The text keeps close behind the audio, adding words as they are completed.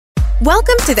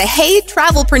Welcome to the Hey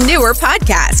Travelpreneur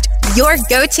podcast, your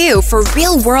go-to for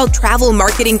real-world travel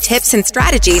marketing tips and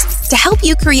strategies to help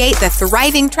you create the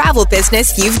thriving travel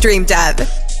business you've dreamed of.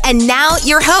 And now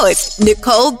your host,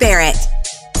 Nicole Barrett.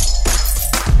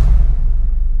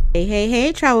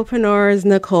 Hey, travelpreneurs,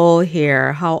 Nicole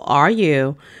here. How are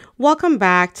you? Welcome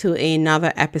back to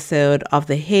another episode of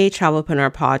the Hey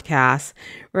Travelpreneur podcast,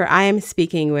 where I am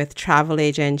speaking with travel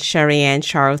agent Sherry Ann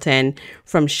Charlton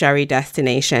from Sherry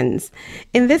Destinations.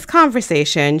 In this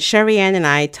conversation, Sherry Ann and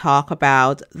I talk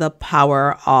about the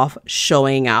power of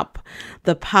showing up,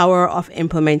 the power of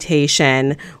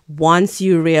implementation once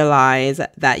you realize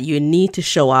that you need to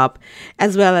show up,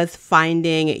 as well as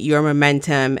finding your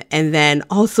momentum and then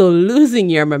also losing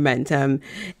your momentum,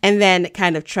 and then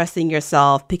kind of trusting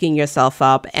yourself, picking yourself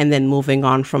up, and then moving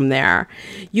on from there.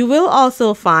 You will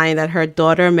also find that her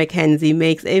daughter Mackenzie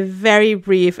makes a very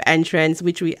brief entrance,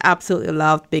 which we absolutely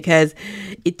loved because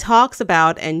it talks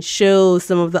about and shows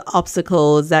some of the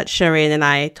obstacles that Sherry and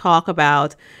I talk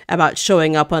about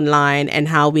showing up online and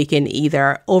how we can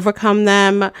either overcome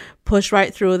them, push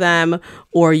right through them,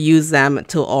 or use them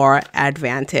to our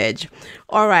advantage.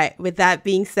 All right, with that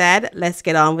being said, let's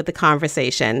get on with the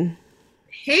conversation.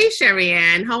 Hey, Sherry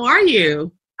Ann, how are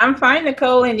you? I'm fine,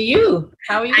 Nicole, and you?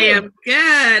 How are you?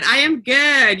 I am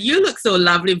good. You look so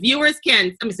lovely. Listeners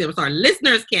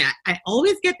can't. I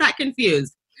always get that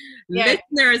confused. Yeah.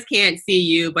 Listeners can't see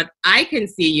you, but I can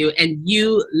see you, and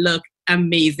you look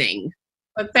amazing.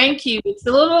 Well, thank you. It's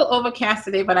a little overcast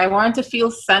today, but I wanted to feel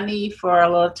sunny for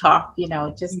a little talk,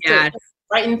 just to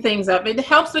brighten things up. It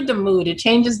helps with the mood. It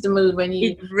changes the mood when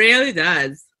you... It really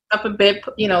does. Up a bit,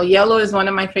 yellow is one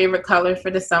of my favorite colors for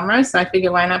the summer, so I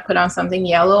figured why not put on something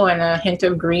yellow and a hint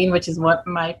of green, which is what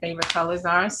my favorite colors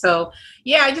are. So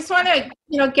yeah, I just want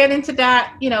to get into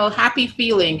that happy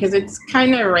feeling because it's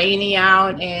kind of rainy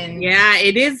out. And yeah,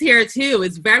 it is here too.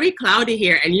 It's very cloudy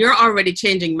here, and you're already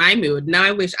changing my mood. Now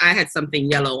I wish I had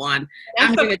something yellow on.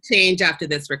 I'm going to change after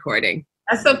this recording.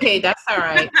 That's okay. That's all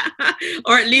right.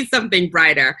 Or at least something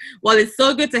brighter. Well, it's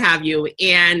so good to have you.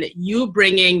 And you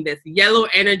bringing this yellow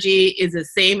energy is the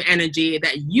same energy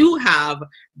that you have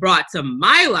brought to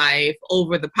my life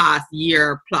over the past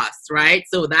year plus, right?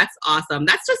 So that's awesome.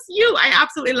 That's just you. I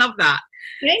absolutely love that.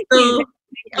 Thank you.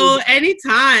 Oh,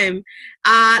 anytime.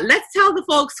 Let's tell the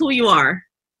folks who you are.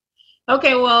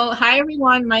 Okay, well, hi,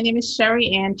 everyone. My name is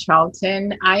Sherry Ann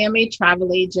Charlton. I am a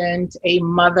travel agent, a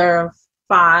mother of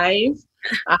 5.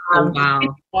 Wow.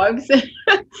 Dogs.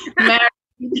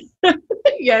 Married.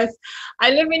 Yes.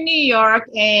 I live in New York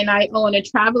and I own a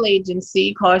travel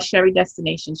agency called Sherry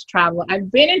Destinations Travel.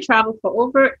 I've been in travel for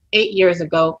over 8 years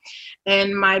ago.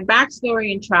 And my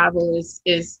backstory in travel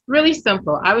is really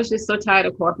simple. I was just so tired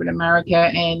of corporate America,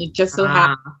 and it just so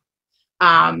happened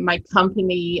my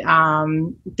company,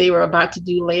 they were about to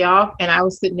do layoff, and I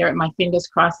was sitting there with my fingers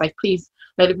crossed, like, please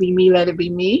let it be me, let it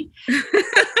be me.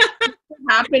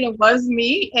 Happened, it was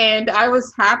me, and I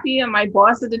was happy, and my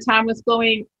boss at the time was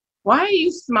going, why are you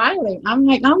smiling? I'm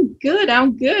like, I'm good,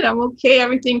 I'm okay,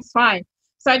 everything's fine.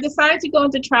 So I decided to go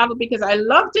into travel because I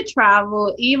love to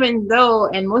travel, even though,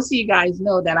 and most of you guys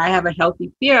know that I have a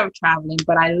healthy fear of traveling,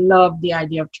 but I love the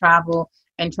idea of travel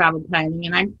and travel planning,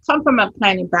 and I come from a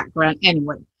planning background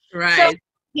anyway. Right. So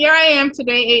here I am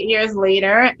today, 8 years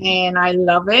later, and I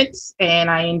love it, and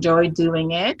I enjoy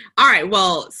doing it. All right.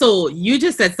 Well, so you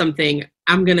just said something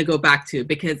I'm going to go back to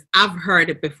because I've heard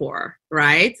it before,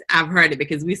 right? I've heard it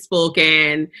because we've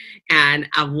spoken and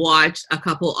I've watched a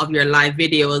couple of your live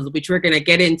videos, which we're going to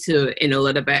get into in a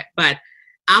little bit. But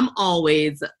I'm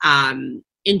always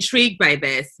intrigued by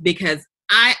this because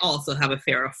I also have a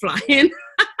fear of flying.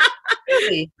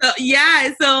 Really?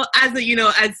 So as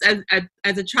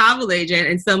a travel agent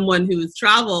and someone who's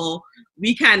travel,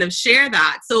 we kind of share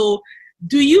that. So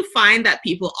do you find that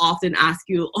people often ask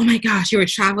you, oh my gosh, you're a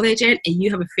travel agent and you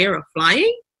have a fear of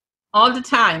flying? All the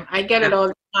time. I get it all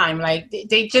the time. Like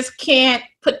they just can't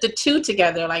put the two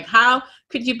together. Like, how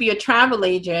could you be a travel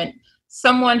agent,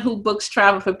 someone who books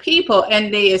travel for people,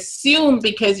 and they assume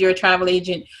because you're a travel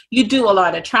agent, you do a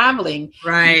lot of traveling.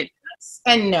 Right.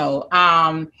 And no.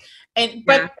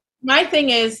 But my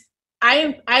thing is,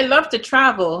 I love to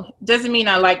travel. Doesn't mean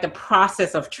I like the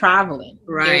process of traveling.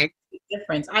 Right. There's a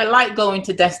difference. I like going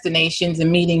to destinations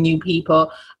and meeting new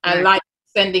people. Right. I like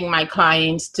sending my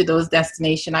clients to those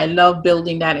destinations. I love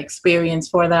building that experience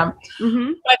for them.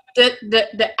 Mm-hmm. But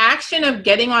the action of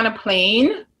getting on a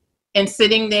plane and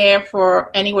sitting there for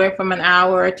anywhere from an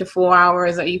hour to 4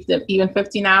 hours or even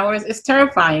 15 hours is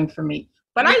terrifying for me.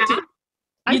 But I do.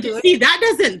 See,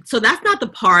 that's not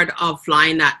the part of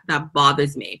flying that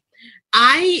bothers me.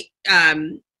 I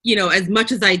as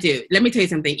much as I do, let me tell you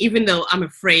something. Even though I'm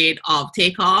afraid of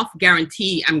takeoff,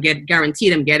 guaranteed I'm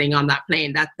getting on that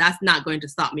plane. That's not going to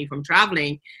stop me from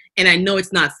traveling. And I know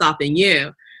it's not stopping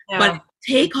you. Yeah. But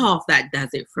takeoff, that does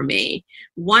it for me.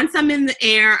 Once I'm in the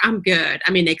air, I'm good.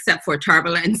 I mean, except for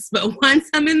turbulence. But once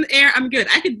I'm in the air, I'm good.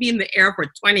 I could be in the air for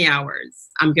 20 hours.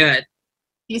 I'm good.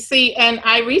 You see, and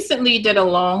I recently did a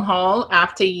long haul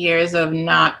after years of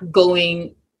not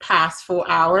going past 4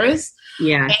 hours.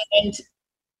 Yeah. And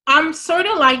I'm sort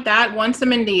of like that. Once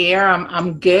I'm in the air,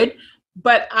 I'm good.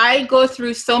 But I go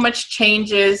through so much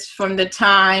changes from the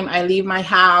time I leave my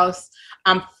house.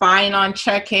 I'm fine on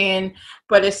check-in.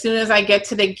 But as soon as I get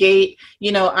to the gate,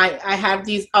 I have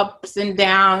these ups and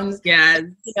downs. Yes.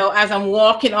 As I'm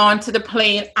walking onto the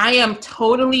plane, I am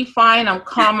totally fine. I'm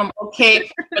calm. I'm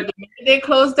okay. But the minute they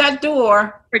close that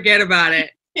door, forget about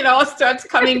it. It starts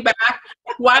coming back.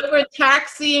 While we're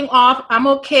taxiing off, I'm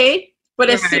okay. But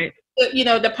as soon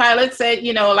as the pilot said,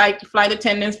 like flight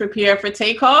attendants prepare for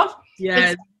takeoff.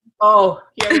 Yes. Oh,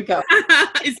 here we go.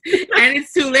 And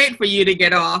it's too late for you to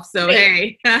get off. So,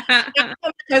 hey. My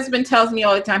husband tells me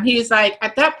all the time, he's like,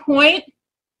 at that point,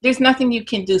 there's nothing you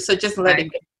can do. So just let it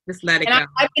go. Just let it go.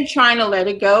 I've been trying to let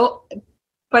it go,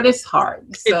 but it's hard.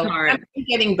 So it's hard. I'm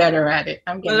getting better at it.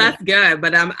 Well, that's good.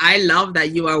 But I love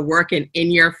that you are working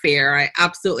in your fear. I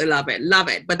absolutely love it. Love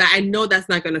it. But I know that's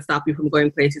not going to stop you from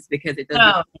going places, because it doesn't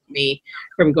stop me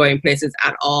from going places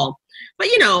at all. But,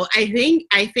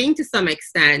 I think to some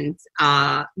extent,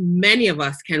 many of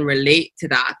us can relate to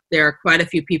that. There are quite a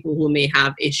few people who may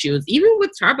have issues, even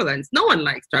with turbulence. No one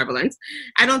likes turbulence.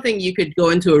 I don't think you could go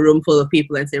into a room full of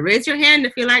people and say, raise your hand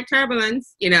if you like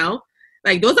turbulence,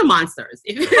 Like, those are monsters.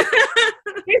 Here's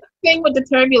the thing with the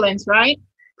turbulence, right?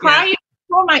 Prior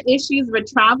to my issues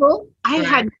with travel, I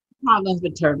had problems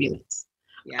with turbulence.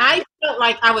 Yeah. I felt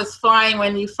like I was flying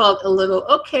when you felt a little,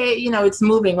 okay, it's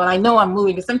moving. Well, I know I'm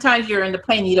moving. Because sometimes you're in the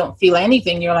plane, you don't feel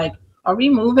anything. You're like, are we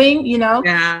moving?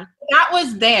 Yeah. That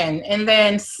was then. And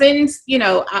then since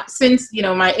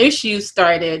my issues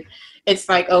started, it's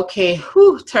like, okay,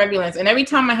 turbulence. And every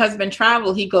time my husband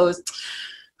traveled, he goes,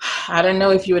 I don't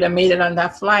know if you would have made it on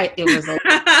that flight. It was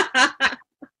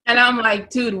and I'm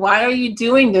like, dude, why are you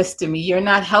doing this to me? You're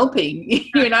not helping.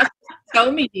 You're not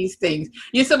tell me these things.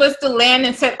 You're supposed to land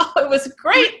and say, oh, it was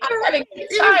great. I had a good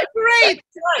time. It was great.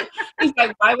 He's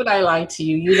like, why would I lie to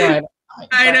you?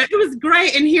 I know, it was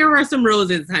great. And here are some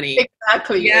roses, honey.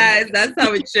 Exactly. Yes, that's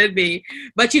how it should be.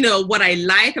 But what I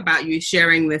like about you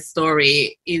sharing this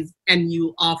story is, and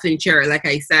you often share it, like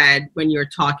I said, when you're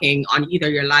talking on either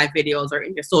your live videos or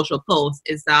in your social posts,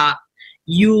 is that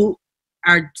you're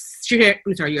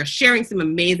sharing some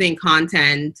amazing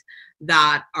content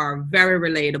that are very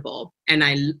relatable. And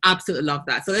I absolutely love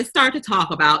that. So let's start to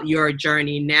talk about your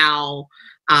journey now,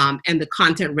 and the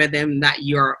content rhythm that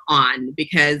you're on,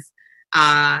 because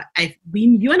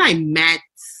you and I met,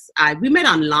 we met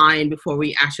online before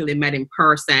we actually met in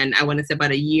person. I want to say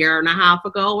about 1.5 years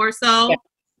ago or so.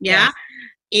 Yeah. Yes.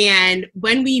 And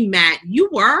when we met, you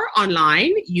were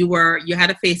online. You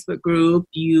had a Facebook group.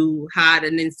 You had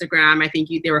an Instagram. I think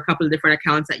there were a couple of different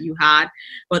accounts that you had.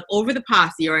 But over the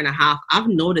past 1.5 years, I've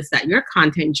noticed that your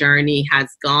content journey has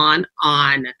gone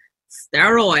on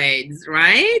steroids,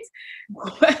 right?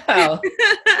 Well,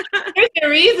 there's a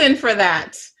reason for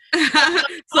that.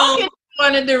 So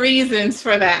one of the reasons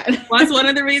for that. What's one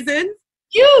of the reasons?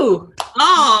 You.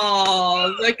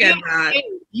 Oh, look at that.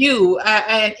 You.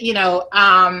 I've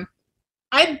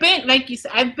been, like you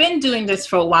said, I've been doing this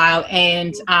for a while,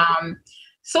 and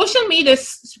social media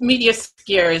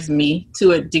scares me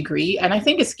to a degree, and I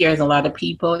think it scares a lot of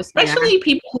people, especially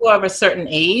people who are of a certain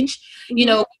age. We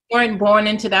weren't born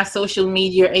into that social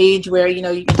media age where you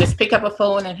can just pick up a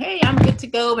phone and, hey, I'm good to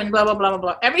go, and blah blah blah blah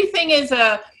blah. Everything is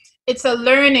it's a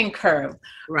learning curve,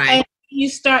 right? And you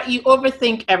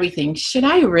overthink everything. Should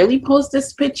I really post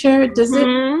this picture? Does it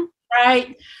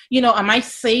right? Am I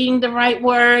saying the right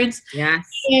words? Yes.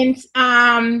 And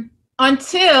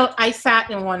until I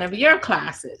sat in one of your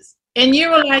classes, and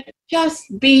you were like,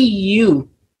 just be you.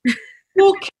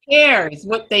 Who cares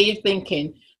what they're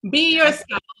thinking? Be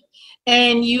yourself.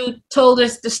 And you told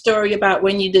us the story about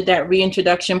when you did that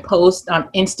reintroduction post on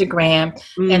Instagram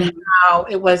and how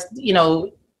it was,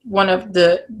 one of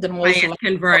the most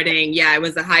converting. Yeah, it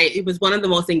was one of the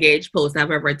most engaged posts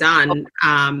I've ever done.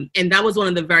 And that was one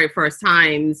of the very first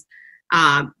times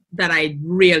that I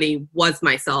really was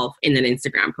myself in an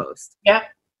Instagram post.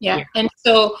 Yeah. And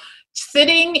so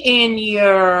sitting in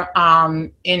your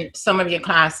in some of your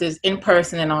classes in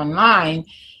person and online,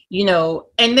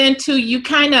 and then too, you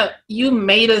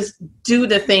made us do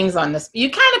the things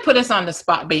you kind of put us on the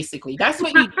spot, basically. That's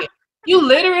what you did. You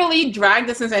literally dragged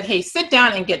us and said, hey, sit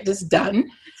down and get this done.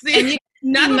 See, and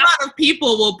not a lot of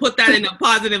people will put that in a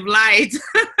positive light.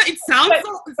 It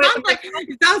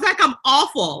sounds like I'm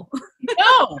awful.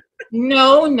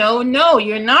 No.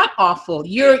 You're not awful.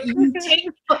 You take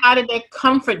people out of their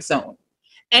comfort zone,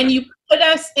 and you put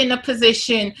us in a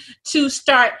position to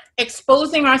start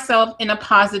exposing ourselves in a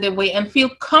positive way and feel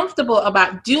comfortable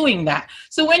about doing that.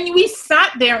 So when we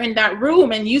sat there in that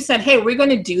room and you said, hey, we're going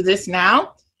to do this now,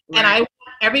 right. And I want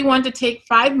everyone to take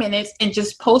 5 minutes and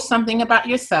just post something about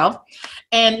yourself.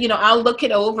 And, I'll look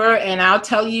it over and I'll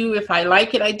tell you if I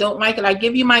like it, I don't like it. I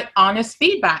give you my honest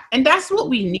feedback. And that's what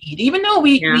we need. Even though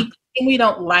we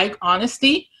don't like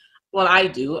honesty. Well, I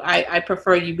do. I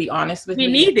prefer you be honest with me.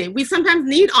 We need it. We sometimes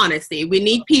need honesty. We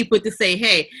need people to say,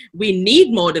 hey, we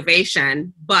need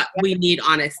motivation, but we need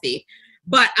honesty.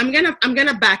 But I'm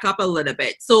gonna back up a little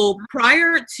bit. So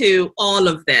prior to all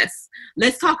of this,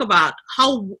 let's talk about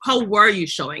how were you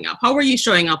showing up? How were you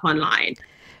showing up online?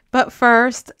 But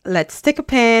first, let's stick a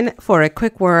pin for a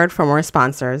quick word from our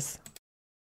sponsors.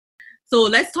 So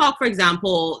let's talk, for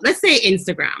example, let's say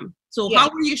Instagram. So how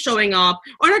were you showing up?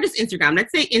 Or not just Instagram,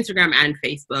 let's say Instagram and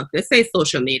Facebook. Let's say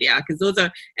social media, because those are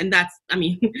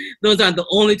the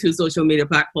only two social media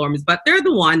platforms, but they're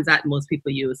the ones that most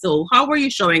people use. So how were you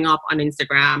showing up on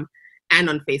Instagram and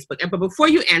on Facebook? But before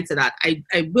you answer that, I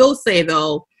will say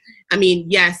though,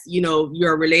 yes,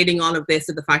 you're relating all of this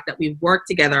to the fact that we've worked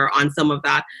together on some of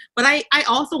that. But I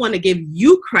also want to give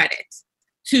you credit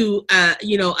to, a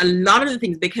lot of the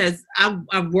things, because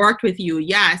I've worked with you,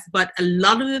 yes, but a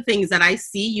lot of the things that I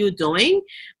see you doing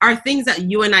are things that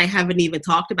you and I haven't even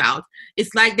talked about.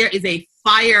 It's like there is a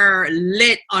fire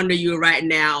lit under you right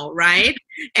now, right?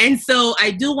 And so I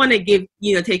do want to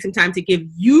take some time to give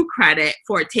you credit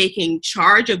for taking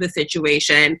charge of the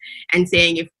situation and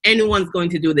saying, if anyone's going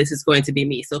to do this, it's going to be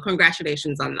me. So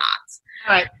congratulations on that.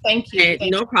 All right. Thank you.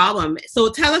 No problem. So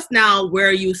tell us now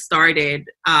where you started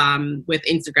with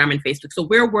Instagram and Facebook. So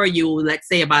where were you, let's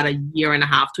say about a year and a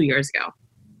half, 2 years ago?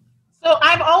 So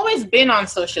I've always been on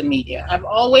social media. I've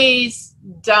always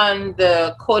done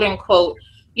the quote unquote,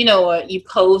 you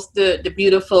post the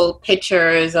beautiful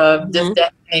pictures of this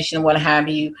destination, what have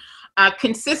you.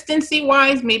 Consistency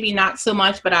wise, maybe not so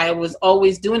much, but I was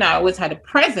always doing it. I always had a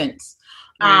presence.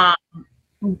 Right.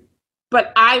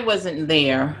 But I wasn't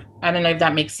there. I don't know if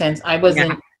that makes sense. I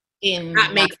wasn't in.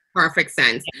 That makes perfect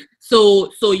sense. So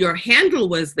your handle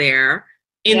was there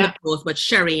in the post, but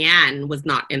Sherry Ann was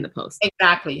not in the post.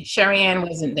 Exactly. Sherry Ann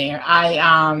wasn't there.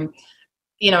 I,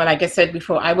 like I said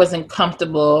before, I wasn't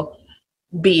comfortable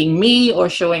being me or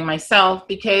showing myself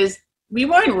because we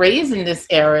weren't raised in this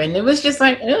era. And it was just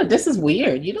like, oh, this is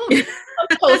weird. You don't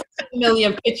post 2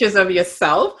 million pictures of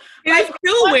yourself. It's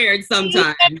still weird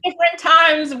sometimes. At different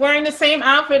times, wearing the same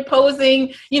outfit,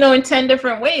 posing, in 10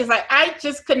 different ways. Like, I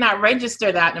just could not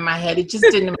register that in my head. It just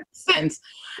didn't make sense.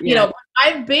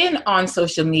 I've been on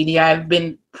social media. I've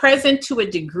been present to a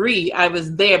degree. I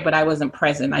was there, but I wasn't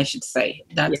present, I should say.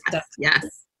 Yes.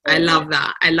 I love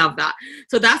that.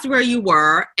 So that's where you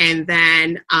were. And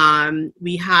then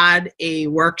we had a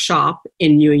workshop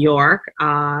in New York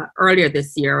earlier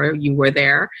this year. You were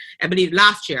there, I believe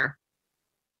last year.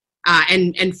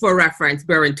 And for reference,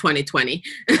 we're in 2020.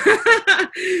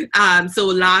 So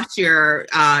last year,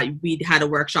 we had a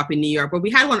workshop in New York, but we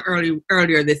had one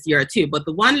earlier this year too. But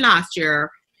the one last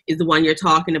year is the one you're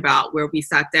talking about, where we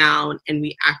sat down and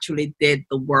we actually did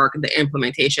the work, the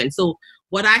implementation. So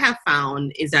what I have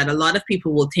found is that a lot of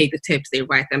people will take the tips, they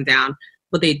write them down,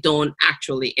 but they don't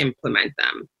actually implement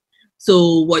them.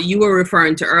 So what you were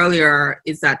referring to earlier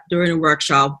is that during the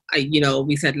workshop,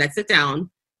 we said, let's sit down.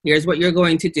 Here's what you're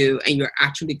going to do. And you're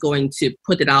actually going to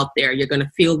put it out there. You're going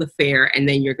to feel the fear and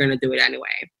then you're going to do it anyway.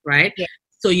 Right. Yeah.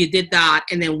 So you did that.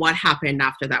 And then what happened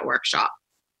after that workshop?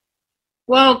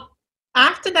 Well,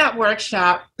 after that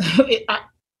workshop,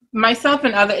 myself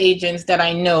and other agents that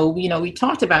I know, we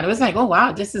talked about it. It was like, oh,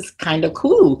 wow, this is kind of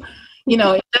cool.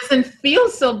 It doesn't feel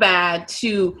so bad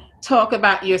to talk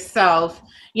about yourself,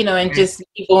 and just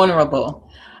be vulnerable.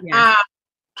 Yeah.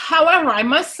 However, I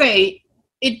must say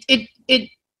it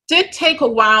did take a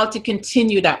while to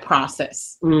continue that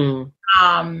process. And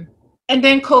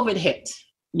then COVID hit.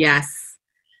 Yes.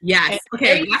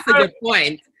 Okay, that's a good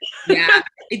point. Yeah,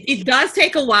 it does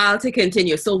take a while to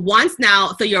continue. So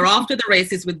so you're off to the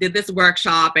races. We did this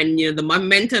workshop and, the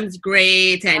momentum's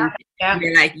great. And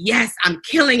you're like, yes, I'm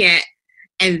killing it.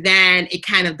 And then it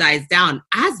kind of dies down.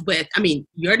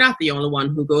 You're not the only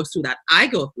one who goes through that. I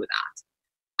go through that.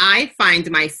 I find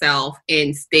myself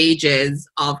in stages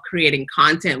of creating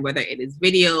content, whether it is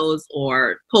videos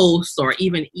or posts or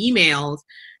even emails,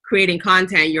 creating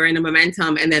content, you're in a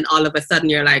momentum, and then all of a sudden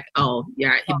you're like, oh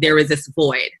yeah, there is this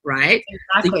void, right?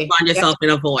 Exactly. So you find yourself in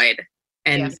a void.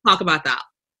 And talk about that.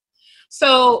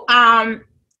 So,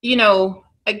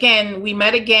 again, we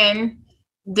met again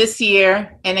this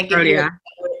year, and again,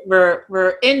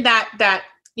 we're in that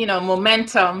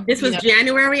momentum. This was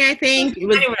January, I think. It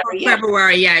was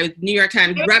February. Yeah, it was New York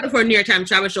Times. Right before New York Times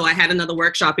Travel Show, I had another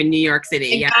workshop in New York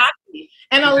City. Exactly. Yeah.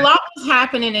 And a lot was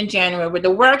happening in January with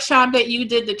the workshop that you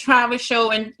did, the travel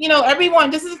show, and everyone.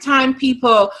 This is the time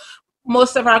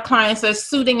most of our clients are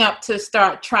suiting up to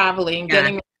start traveling,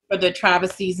 getting for the travel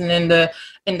season in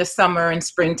the summer and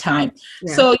springtime.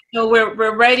 Yeah. So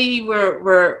we're ready.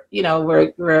 We're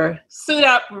suit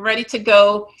up. We're ready to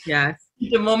go. Yes.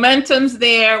 The momentum's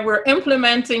there. We're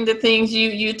implementing the things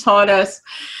you taught us,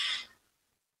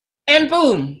 and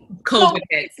boom, COVID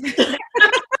hits.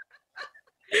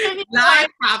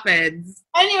 Life happens,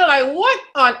 and you're like, "What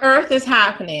on earth is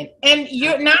happening?" And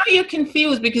you're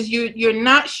confused because you're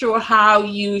not sure how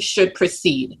you should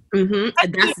proceed. Mm-hmm.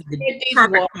 That's the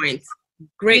perfect point.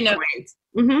 Great point.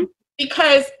 Mm-hmm.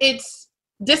 Because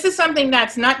this is something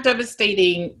that's not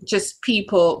devastating just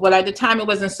people. Well, at the time, it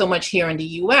wasn't so much here in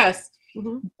the U.S.,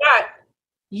 but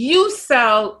you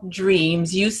sell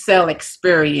dreams, you sell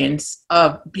experience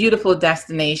of beautiful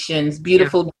destinations,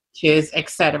 beautiful beaches,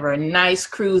 etc., nice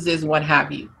cruises, what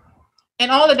have you.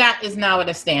 And all of that is now at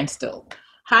a standstill.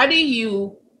 How do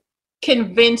you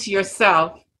convince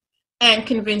yourself and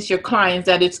convince your clients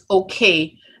that it's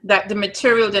okay, that the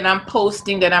material that I'm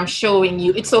posting, that I'm showing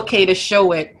you, it's okay to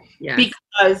show it? Yes.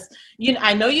 Because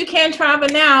I know you can't travel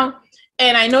now,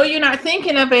 and I know you're not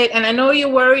thinking of it, and I know you're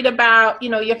worried about,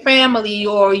 your family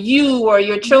or you or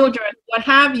your children, what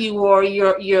have you, or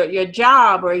your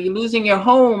job, or you're losing your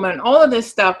home and all of this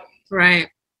stuff. Right.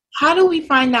 How do we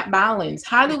find that balance?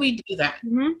 How do we do that?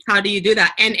 Mm-hmm. How do you do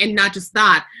that? And not just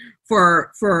that,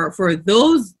 for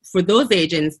those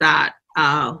agents that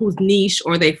whose niche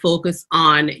or they focus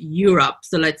on Europe.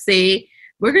 So let's say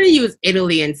we're going to use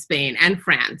Italy and Spain and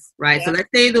France, right? Yeah. So let's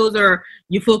say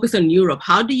you focus on Europe.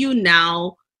 How do you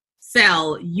now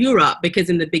sell Europe? Because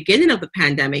in the beginning of the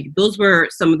pandemic, those were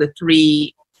some of the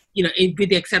three, with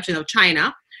the exception of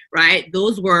China, right?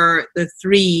 Those were the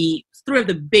three of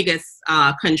the biggest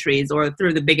countries or three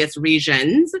of the biggest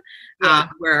regions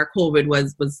where COVID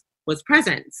was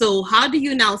present. So how do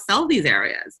you now sell these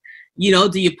areas?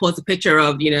 Do you post a picture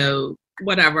of,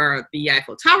 whatever, the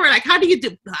Eiffel Tower? Like, how do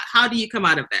you come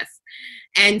out of this?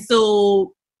 And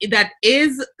so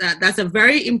that's a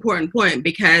very important point,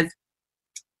 because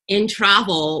in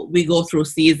travel, we go through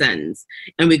seasons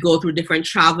and we go through different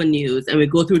travel news and we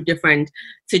go through different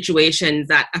situations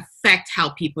that affect how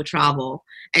people travel.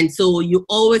 And so you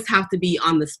always have to be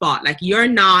on the spot. Like, you're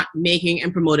not making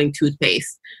and promoting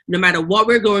toothpaste. No matter what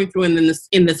we're going through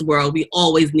in this world, we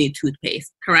always need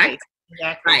toothpaste, correct?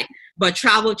 Exactly. Right. But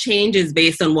travel changes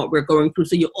based on what we're going through.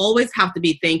 So you always have to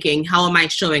be thinking, how am I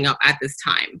showing up at this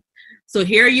time? So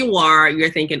here you are, you're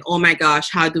thinking, oh my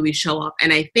gosh, how do we show up?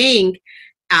 And I think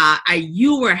we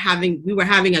were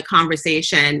having a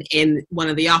conversation in one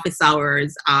of the office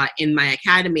hours in my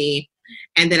academy.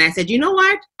 And then I said, you know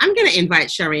what? I'm going to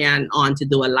invite Sherry-Ann on to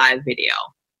do a live video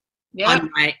on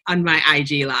my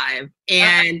IG live.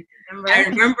 And I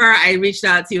remember I reached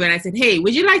out to you and I said, hey,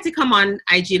 would you like to come on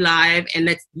IG live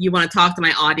and you want to talk to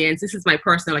my audience? This is my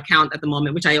personal account at the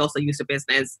moment, which I also use for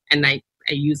business, and I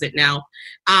use it now.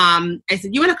 I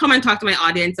said, you want to come and talk to my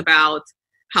audience about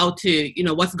how to,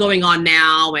 what's going on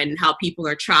now and how people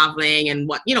are traveling and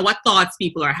what thoughts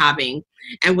people are having.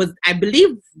 And I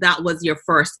believe that was your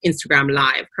first Instagram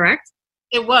live, correct?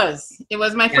 It was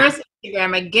my first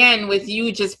Instagram, again, with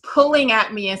you just pulling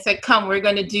at me and said, come, we're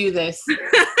going to do this.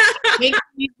 Make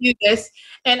me do this.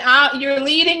 And you're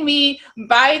leading me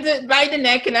by the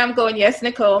neck, and I'm going, yes,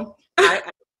 Nicole,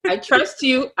 I trust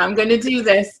you. I'm going to do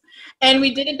this. And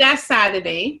we did it that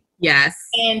Saturday. Yes.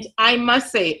 And I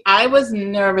must say, I was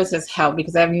nervous as hell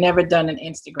because I've never done an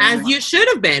Instagram. As you should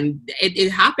have been. It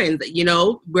happens.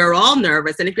 We're all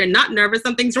nervous. And if you're not nervous,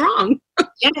 something's wrong.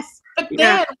 Yes. But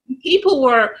then people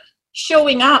were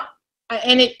showing up,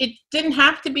 and it didn't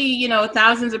have to be,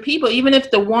 thousands of people, even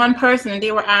if the one person, and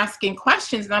they were asking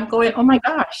questions, and I'm going, oh my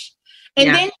gosh. And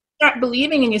then you start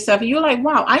believing in yourself. And you're like,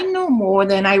 wow, I know more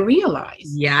than I realize.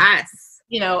 Yes.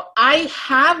 I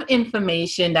have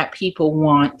information that people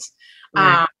want.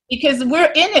 Right. because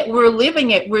we're in it, we're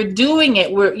living it, we're doing it,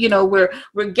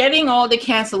 we're getting all the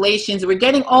cancellations, we're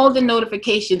getting all the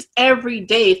notifications every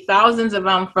day, thousands of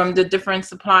them from the different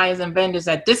suppliers and vendors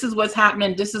that this is what's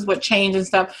happening, this is what changed and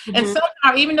stuff. And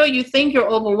somehow, even though you think you're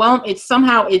overwhelmed, it's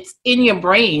in your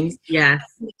brains. Yes.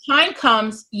 When the time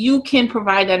comes, you can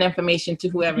provide that information to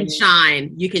whoever.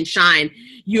 You can shine.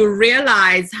 You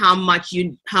realize how much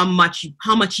you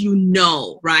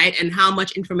know, right? And how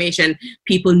much information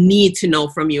people need to know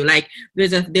from you. Like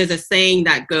there's a saying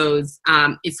that goes,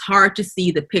 it's hard to see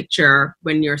the picture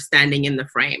when you're standing in the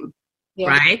frame,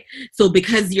 right? So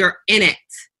because you're in it,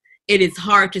 it is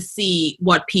hard to see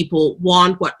what people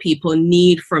want, what people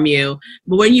need from you.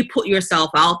 But when you put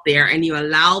yourself out there and you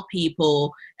allow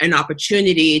people an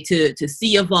opportunity to see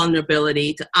your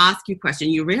vulnerability, to ask you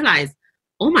questions, you realize,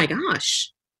 oh my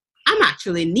gosh, I'm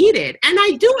actually needed. And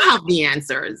I do have the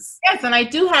answers. Yes, and I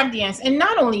do have the answer. And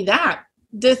not only that,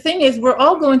 the thing is, we're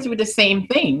all going through the same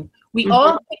thing. We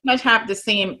all pretty much have the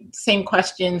same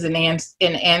questions and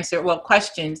answer. Well,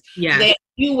 questions that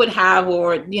you would have,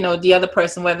 or the other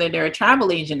person, whether they're a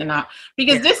travel agent or not.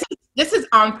 Because this is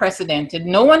unprecedented.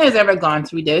 No one has ever gone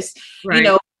through this. Right.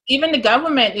 Even the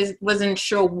government wasn't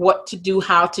sure what to do,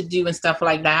 how to do, and stuff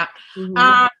like that.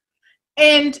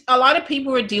 And a lot of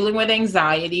people were dealing with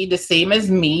anxiety, the same as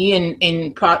me and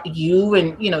you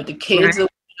and the kids. Right.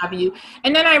 Have you.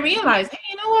 And then I realized, hey,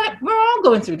 you know what? We're all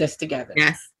going through this together.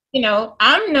 Yes.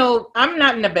 I'm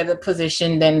not in a better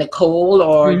position than Nicole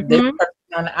or the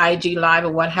person on IG Live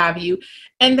or what have you.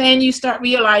 And then you start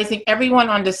realizing everyone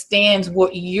understands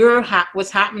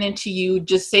what's happening to you,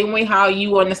 just same way how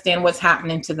you understand what's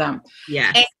happening to them.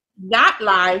 Yes. And that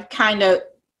live kind of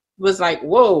was like,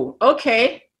 whoa,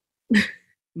 okay.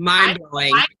 Mind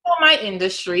blowing. I know my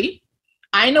industry.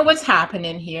 I know what's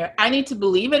happening here. I need to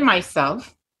believe in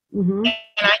myself. And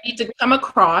I need to come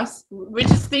across, which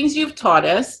is things you've taught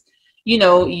us,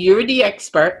 you're the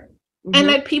expert, and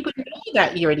let people know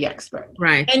that you're the expert.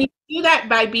 Right. And you do that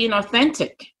by being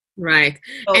authentic. Right.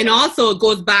 So, and also it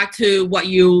goes back to what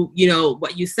you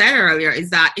said earlier, is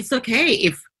that it's okay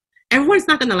if everyone's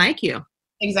not going to like you.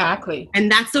 Exactly.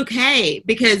 And that's okay,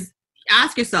 because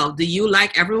ask yourself, do you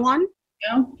like everyone?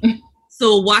 No.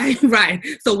 So why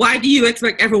do you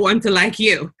expect everyone to like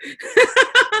you?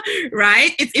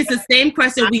 Right? It's the same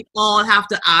question we all have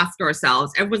to ask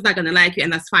ourselves. Everyone's not going to like you,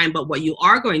 and that's fine. But what you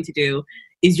are going to do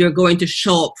is you're going to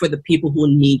show up for the people who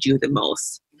need you the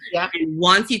most. Yeah. And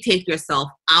once you take yourself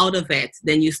out of it,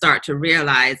 then you start to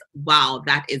realize, wow,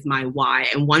 that is my why.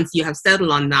 And once you have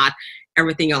settled on that,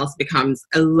 everything else becomes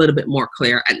a little bit more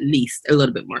clear, at least a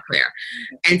little bit more clear.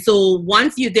 And so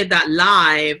once you did that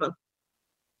live,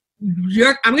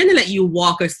 I'm going to let you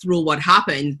walk us through what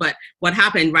happened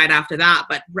right after that.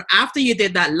 But after you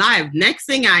did that live, next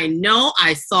thing I know,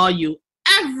 I saw you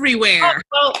everywhere.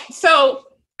 So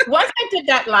once I did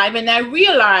that live, and I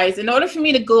realized in order for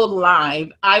me to go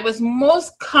live, I was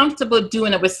most comfortable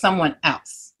doing it with someone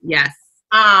else. Yes.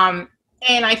 And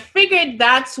I figured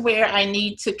that's where I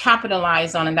need to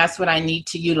capitalize on, and that's what I need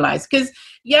to utilize. Because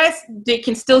yes, they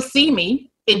can still see me.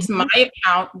 It's my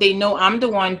account. They know I'm the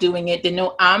one doing it. They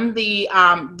know I'm the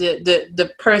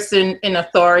person in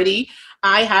authority.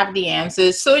 I have the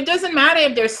answers. So it doesn't matter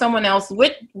if there's someone else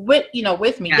with me.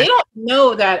 Yes. They don't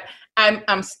know that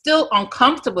I'm still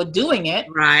uncomfortable doing it.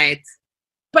 Right.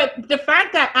 But the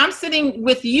fact that I'm sitting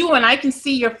with you and I can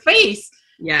see your face,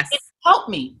 yes, it helped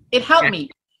me.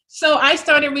 So I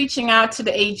started reaching out to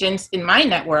the agents in my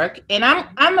network, and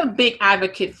I'm a big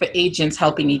advocate for agents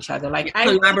helping each other. Like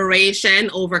collaboration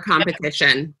over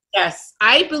competition. Yes,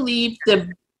 I believe the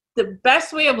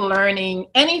best way of learning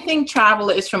anything travel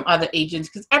is from other agents,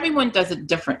 because everyone does it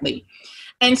differently.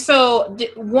 And so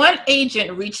one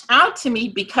agent reached out to me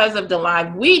because of the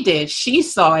live we did. She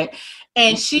saw it.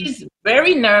 And she's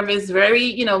very nervous,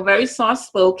 very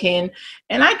soft-spoken.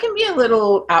 And I can be a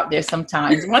little out there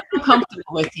sometimes when I'm comfortable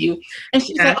with you. And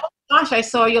she's like, oh, gosh, I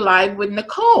saw you live with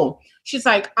Nicole. She's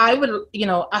like,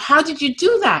 how did you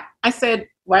do that? I said,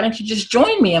 why don't you just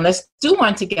join me and let's do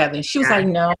one together? And she was like,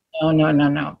 no. And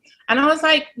I was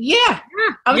like, let's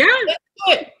do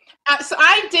it. So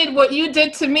I did what you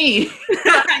did to me.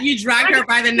 You dragged her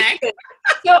by the neck.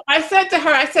 So I said to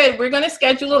her, we're going to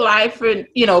schedule a live for,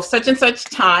 such and such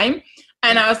time.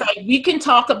 And I was like, we can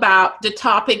talk about the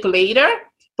topic later,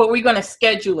 but we're going to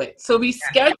schedule it. So we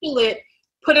schedule it,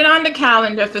 put it on the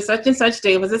calendar for such and such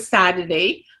day. It was a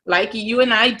Saturday, like you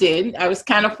and I did. I was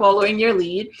kind of following your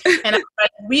lead. And I was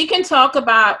like, we can talk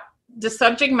about the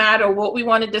subject matter, what we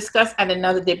want to discuss at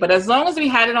another day. But as long as we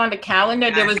had it on the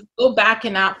calendar, there was no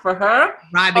backing out for her.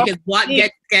 Right, because what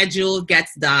gets scheduled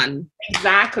gets done.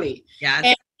 Exactly.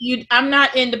 Yes. I'm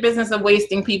not in the business of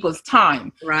wasting people's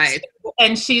time. Right. So,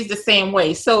 and she's the same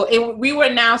way. So we were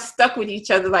now stuck with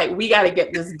each other. Like, we got to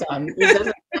get this done. It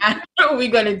doesn't matter.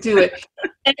 We're going to do it.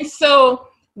 And so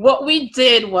what we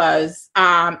did was,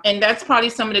 and that's probably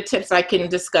some of the tips I can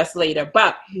discuss later,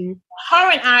 but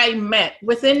her and I met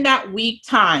within that week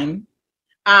time.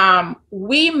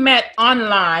 We met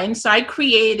online. So I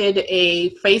created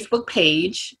a Facebook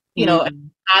page,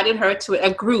 added her to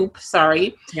a group,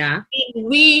 Yeah. And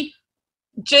we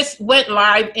just went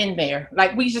live in there.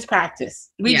 Like, we just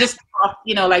practiced. We just talked,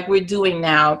 like we're doing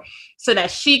now, so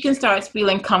that she can start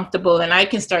feeling comfortable and I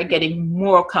can start getting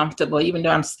more comfortable, even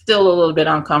though I'm still a little bit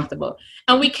uncomfortable.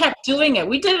 And we kept doing it.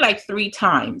 We did it like 3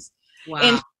 times. Wow.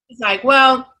 And she's like,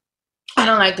 well, I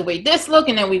don't like the way this look.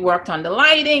 And then we worked on the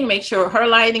lighting, make sure her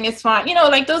lighting is fine.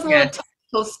 Like those little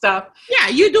technical stuff. Yeah,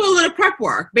 you do a little prep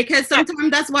work, because sometimes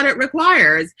that's what it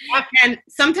requires. Yeah. And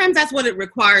sometimes that's what it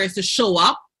requires to show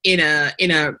up in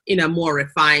a more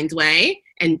refined way.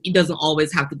 And it doesn't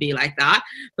always have to be like that.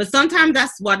 But sometimes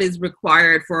that's what is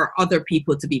required for other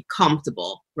people to be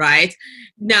comfortable, right?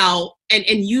 Now, and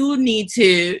you need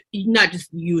to, not just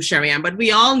you, Sherry-Ann, but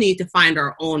we all need to find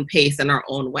our own pace and our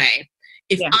own way.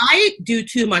 If I do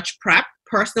too much prep,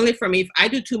 personally for me, if I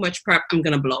do too much prep, I'm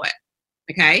going to blow it,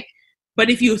 okay? But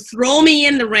if you throw me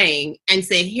in the ring and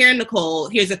say, here, Nicole,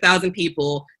 here's 1,000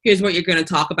 people, here's what you're going to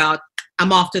talk about,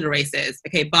 I'm off to the races,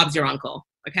 okay? Bob's your uncle,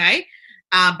 okay?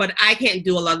 But I can't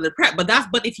do a lot of the prep.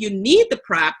 But if you need the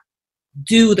prep,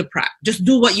 do the prep. Just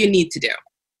do what you need to do.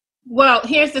 Well,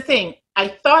 here's the thing.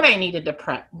 I thought I needed the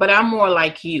prep, but I'm more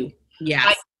like you. Yes.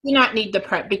 I do not need the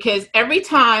prep, because every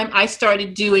time I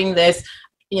started doing this,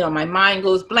 my mind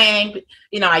goes blank.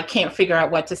 I can't figure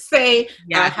out what to say.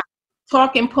 Yeah. I have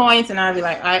talking points, and I'll be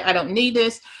like, I don't need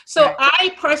this. So right.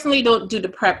 I personally don't do the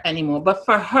prep anymore. But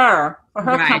for her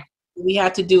right. company, we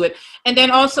had to do it. And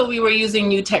then also we were using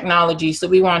new technology, so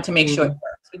we wanted to make sure it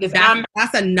works. Because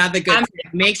that's another good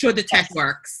tip. Make sure the tech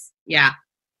works. Yeah.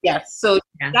 Yes. So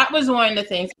that was one of the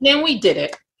things. Then we did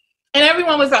it. And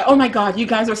everyone was like, oh my God, you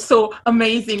guys are so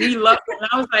amazing. We love it. And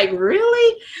I was like,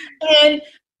 really?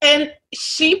 And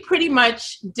she pretty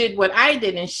much did what I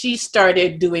did, and she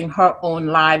started doing her own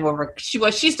live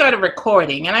she started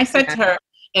recording. And I said to her,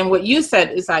 and what you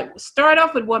said is like, start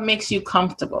off with what makes you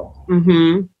comfortable.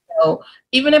 Mm-hmm. So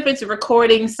even if it's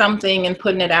recording something and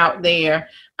putting it out there,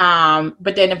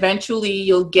 but then eventually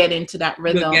you'll get into that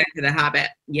rhythm. You'll get into the habit.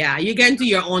 Yeah, you get into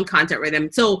your own content rhythm.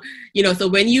 So, so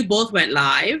when you both went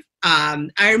live,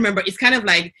 I remember it's kind of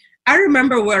like, I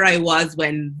remember where I was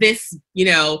when this,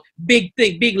 big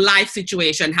life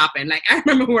situation happened. Like, I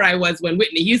remember where I was when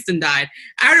Whitney Houston died.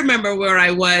 I remember where I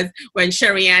was when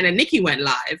Sherry-Ann and Nikki went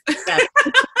live. Yes.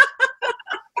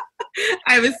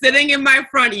 I was sitting in my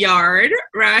front yard,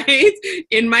 right,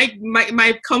 in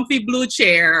my comfy blue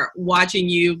chair, watching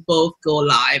you both go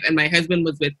live. And my husband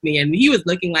was with me, and he was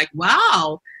looking like,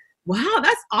 wow,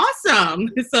 that's awesome.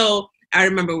 So I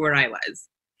remember where I was.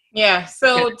 Yeah,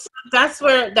 so that's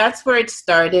where it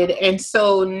started. And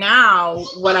so now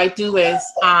what I do is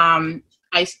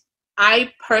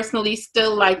I personally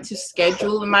still like to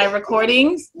schedule my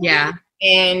recordings. Yeah.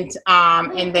 And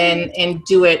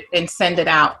do it and send it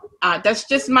out. That's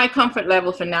just my comfort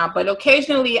level for now. But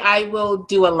occasionally I will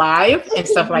do a live and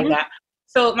stuff like that.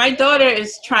 So my daughter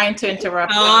is trying to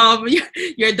interrupt.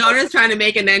 Your daughter is trying to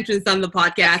make an entrance on the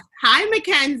podcast. Hi,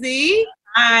 Mackenzie.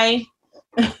 Hi.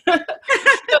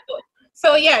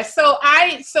 So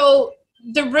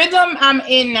the rhythm I'm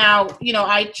in now,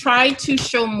 I try to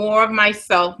show more of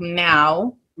myself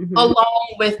now,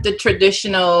 along with the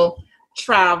traditional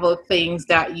travel things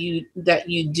that you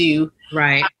do,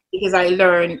 right? Because I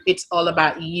learned it's all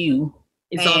about you.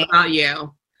 It's all about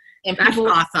you, and that's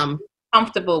awesome.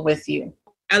 Comfortable with you.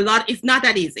 It's not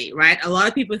that easy, right? A lot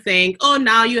of people think, oh,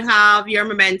 now you have your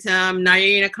momentum, now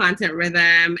you're in a content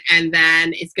rhythm, and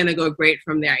then it's going to go great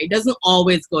from there. It doesn't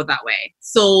always go that way.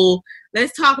 So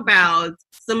let's talk about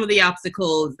some of the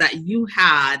obstacles that you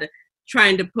had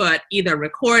trying to put either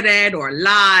recorded or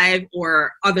live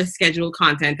or other scheduled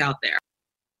content out there.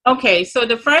 Okay, so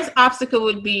the first obstacle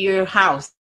would be your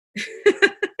house,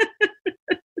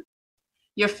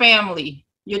 your family,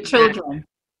 your children.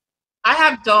 I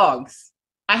have dogs.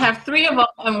 I have 3 of them,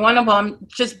 and one of them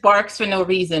just barks for no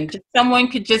reason. Someone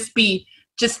could just be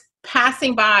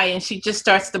passing by and she just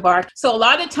starts to bark. So a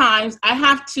lot of times I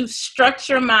have to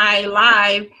structure my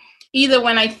live either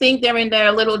when I think they're in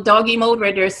their little doggy mode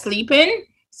where they're sleeping.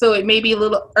 So it may be a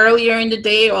little earlier in the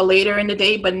day or later in the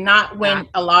day, but not when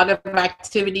a lot of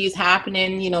activity is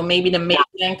happening. Maybe the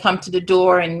mailman come to the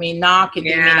door and may knock and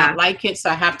they may not like it. So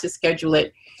I have to schedule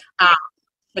it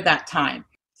for that time.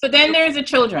 So then there's the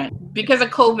children. Because of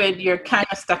COVID, you're kind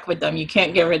of stuck with them. You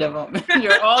can't get rid of them.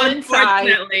 You're all inside.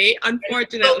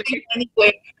 Unfortunately.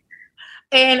 Anyway.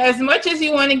 And as much as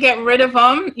you want to get rid of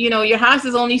them, you know, your house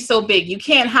is only so big. You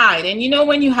can't hide. And you know,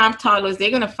 when you have toddlers, they're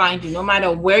going to find you no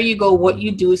matter where you go, what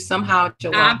you do, somehow.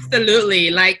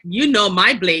 Absolutely. Like, you know,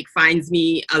 my Blake finds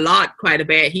me quite a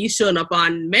bit. He's shown up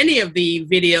on many of the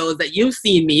videos that you've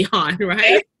seen me on,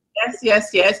 right?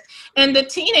 Yes. And the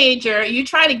teenager, you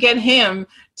try to get him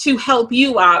to help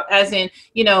you out, as in,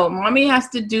 you know, mommy has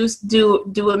to do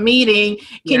a meeting.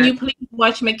 Can you please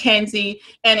watch Mackenzie?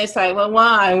 And it's like, well,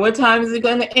 why? What time is it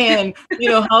going to end? You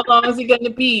know, how long is it going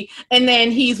to be? And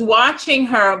then he's watching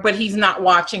her, but he's not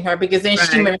watching her, because then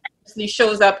she miraculously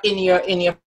shows up in your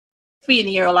feed,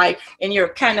 and you're like, and you're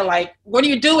kind of like, what are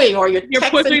you doing? Or you're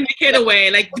pushing the kid away.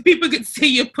 Like, people could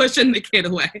see you pushing the kid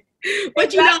away.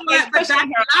 But you know what? But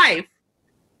that's life.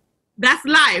 That's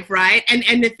life, right?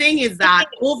 And the thing is that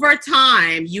over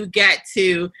time you get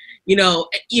to, you know,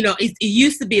 it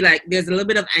used to be like there's a little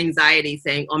bit of anxiety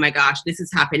saying, oh my gosh, this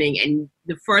is happening. And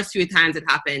the first few times it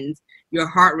happens, your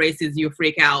heart races, you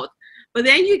freak out. But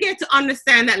then you get to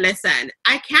understand that, listen,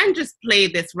 I can't just play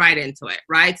this right into it,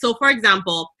 right? So for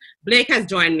example, Blake has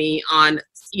joined me on,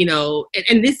 you know,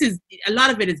 and this is, a lot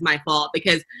of it is my fault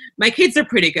because my kids are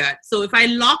pretty good. So if I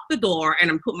lock the door and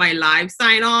I put my live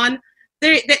sign on,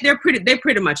 they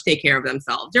pretty much take care of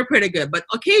themselves. They're pretty good. But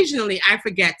occasionally I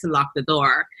forget to lock the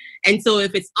door. And so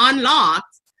if it's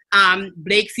unlocked,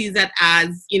 Blake sees that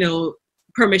as, you know,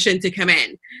 permission to come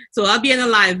in. So I'll be in a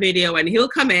live video and he'll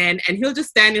come in and he'll just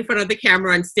stand in front of the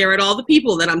camera and stare at all the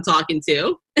people that I'm talking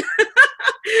to.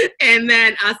 And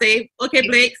then I'll say, okay,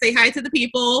 Blake, say hi to the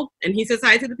people. And he says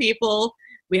hi to the people.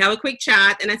 We have a quick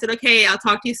chat. And I said, okay, I'll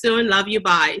talk to you soon. Love you.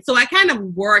 Bye. So I kind of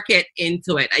work it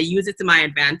into it. I use it to my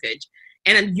advantage.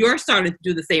 And you're starting to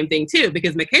do the same thing too,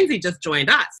 because Mackenzie just joined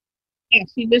us. Yeah,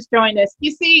 she just joined us.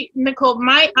 You see, Nicole,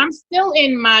 I'm still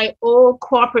in my old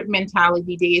corporate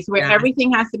mentality days where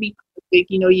everything has to be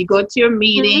perfect. You know, you go to your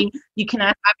meeting, you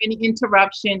cannot have any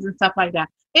interruptions and stuff like that.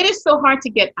 It is so hard to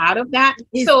get out of that.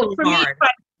 So for me, like,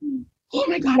 oh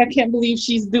my God, I can't believe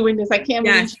she's doing this. I can't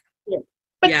believe she's here.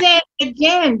 But then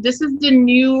again, this is the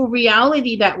new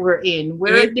reality that we're in.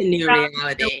 We're the new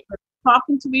reality.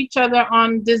 Talking to each other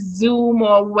on the Zoom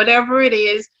or whatever it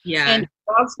is. Yeah. And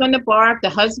the dog's going to bark. The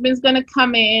husband's going to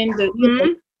come in.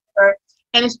 And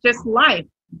it's just life.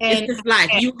 And it's just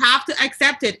life. You have to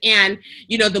accept it. And,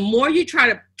 you know, the more you try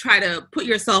to put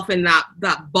yourself in that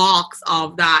box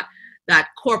of that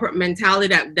corporate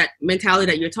mentality, that mentality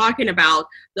that you're talking about,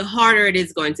 the harder it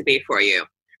is going to be for you.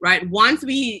 Right. Once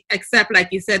we accept, like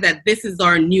you said, that this is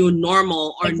our new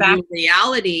normal or new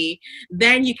reality,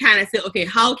 then you kind of say, okay,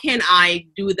 how can I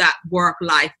do that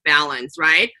work-life balance?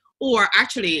 Right. Or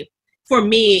actually, for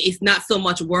me, it's not so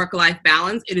much work-life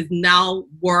balance. It is now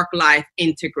work-life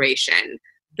integration.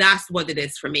 That's what it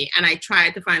is for me. And I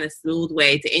try to find a smooth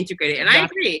way to integrate it. And I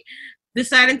agree.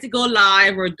 Deciding to go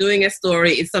live or doing a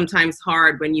story is sometimes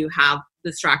hard when you have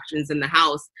distractions in the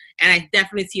house. And I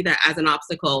definitely see that as an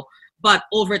obstacle. But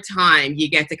over time, you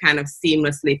get to kind of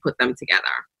seamlessly put them together.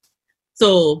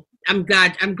 So I'm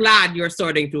glad you're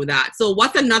sorting through that. So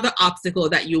what's another obstacle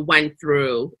that you went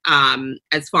through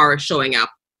as far as showing up?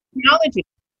 Technology.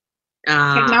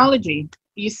 Technology.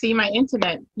 You see my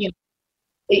internet, you know,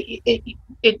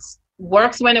 it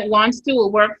works when it wants to.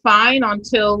 It'll work fine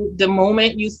until the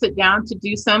moment you sit down to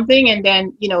do something, and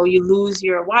then, you know, you lose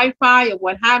your Wi-Fi or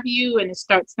what have you, and it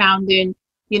starts sounding,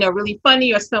 you know, really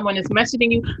funny, or someone is messaging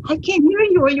you, I can't hear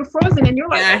you, or you're frozen, and you're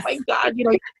like, oh my God, you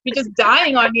know, you're just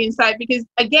dying on the inside, because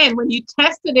again, when you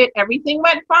tested it, everything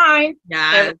went fine.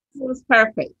 Everything was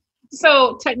perfect.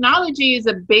 So technology is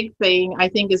a big thing. I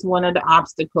think is one of the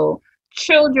obstacles.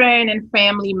 Children and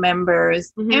family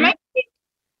members, and I think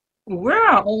we're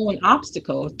our own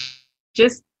obstacles.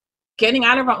 Just getting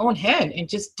out of our own head and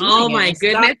just doing oh my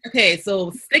goodness. Okay, so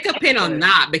stick a pin on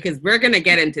that, because we're going to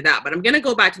get into that. But I'm going to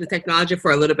go back to the technology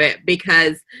for a little bit,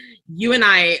 because you and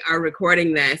I are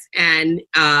recording this, and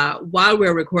while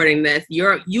we're recording this,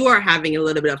 you are having a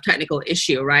little bit of technical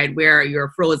issue, right, where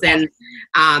you're frozen,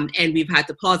 and we've had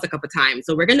to pause a couple of times.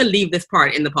 So we're going to leave this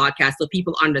part in the podcast so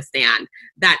people understand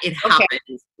that it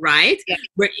happens, right? Yeah.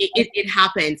 Where it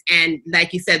happens, and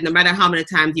like you said, no matter how many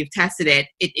times you've tested it,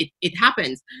 it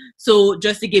happens. So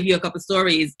just to give you a couple of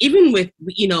stories, even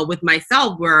with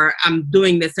myself, where I'm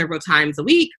doing this several times a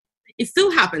week, it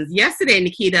still happens. Yesterday,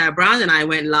 Nikita Brown and I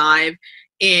went live,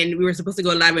 and we were supposed to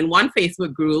go live in one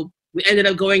Facebook group. We ended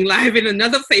up going live in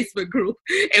another Facebook group,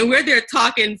 and we're there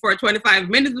talking for 25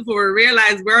 minutes before we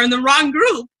realized we're in the wrong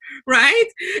group, right?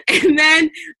 And then,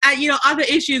 other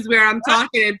issues where I'm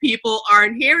talking and people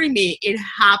aren't hearing me. It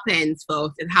happens,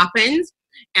 folks. It happens.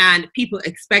 And people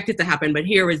expect it to happen. But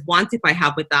here is one tip I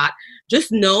have with that.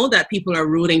 Just know that people are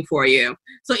rooting for you.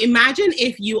 So imagine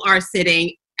if you are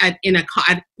sitting in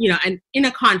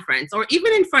a conference, or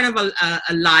even in front of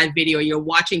a live video, you're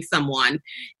watching someone,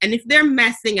 and if they're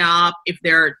messing up, if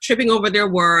they're tripping over their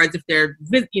words, if they're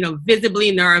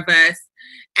visibly nervous,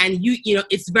 and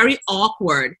it's very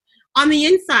awkward. On the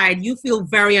inside, you feel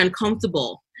very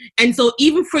uncomfortable. And so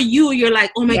even for you, you're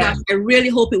like, oh my gosh, I really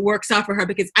hope it works out for her,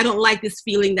 because I don't like this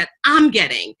feeling that I'm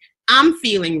getting. I'm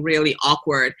feeling really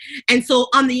awkward. And so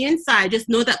on the inside, just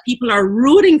know that people are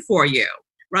rooting for you,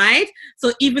 right?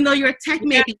 So even though your tech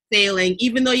may be failing,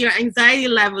 even though your anxiety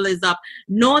level is up,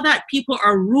 know that people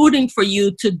are rooting for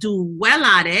you to do well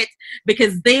at it,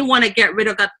 because they want to get rid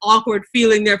of that awkward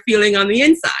feeling they're feeling on the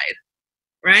inside,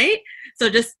 right? So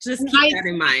just keep that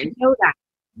in mind. Know that.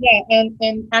 Yeah,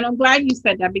 and I'm glad you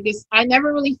said that, because I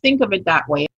never really think of it that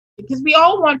way. Because we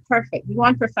all want perfect. We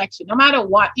want perfection, no matter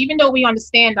what. Even though we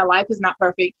understand that life is not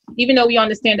perfect, even though we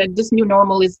understand that this new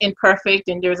normal is imperfect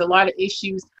and there's a lot of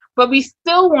issues, but we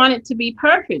still want it to be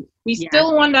perfect. We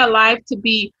still want our life to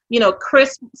be,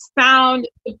 crisp, sound,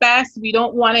 the best. We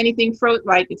don't want anything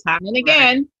like it's happening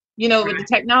again, with the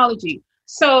technology.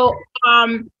 So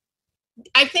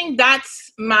I think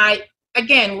that's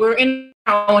again, we're in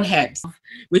our own heads.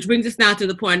 Which brings us now to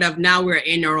the point of now we're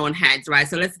in our own heads, right?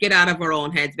 So let's get out of our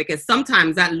own heads, because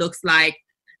sometimes that looks like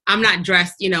I'm not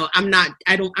dressed, I'm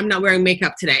not wearing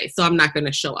makeup today, so I'm not going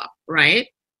to show up, right?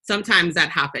 Sometimes that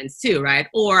happens too, right?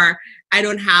 Or I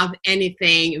don't have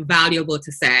anything valuable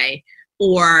to say,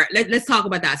 or let's talk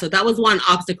about that. So that was one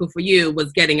obstacle for you,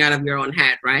 was getting out of your own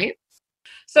head, right?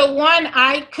 So one,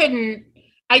 I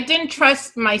didn't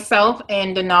trust myself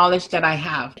and the knowledge that I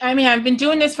have. I mean, I've been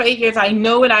doing this for 8 years. I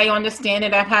know it. I understand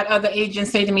it. I've had other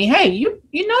agents say to me, hey, you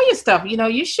know your stuff.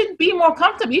 You should be more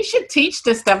comfortable. You should teach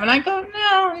this stuff. And I go,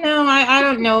 no, I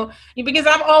don't know. Because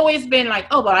I've always been like,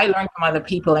 oh, well, I learned from other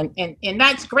people. And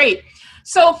that's great.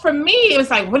 So for me, it was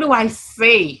like, what do I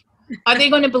say? Are they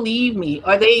going to believe me?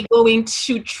 Are they going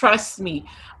to trust me?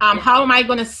 How am I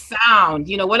going to sound?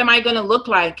 What am I going to look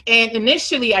like? And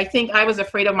initially, I think I was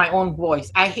afraid of my own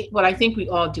voice. I think we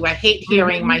all do. I hate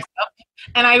hearing myself.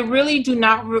 And I really do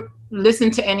not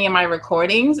listen to any of my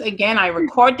recordings. Again, I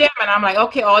record them and I'm like,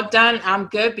 okay, all done. I'm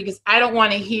good, because I don't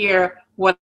want to hear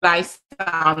what I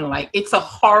sound like. It's a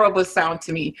horrible sound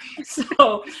to me.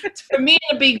 So for me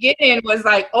in the beginning was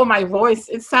like, oh, my voice,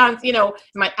 it sounds, is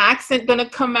my accent going to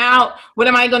come out? What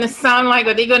am I going to sound like?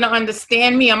 Are they going to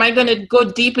understand me? Am I going to go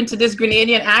deep into this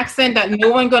Grenadian accent that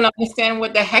no one going to understand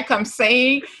what the heck I'm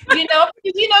saying?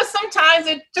 Because, sometimes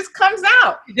it just comes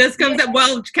out. It just comes out.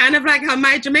 Well, kind of like how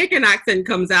my Jamaican accent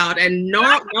comes out. And no,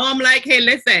 I'm like, hey,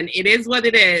 listen, it is what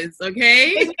it is.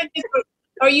 Okay.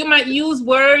 Or you might use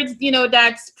words,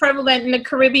 that's prevalent in the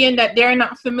Caribbean that they're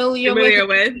not familiar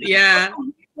with. Yeah.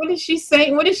 What is she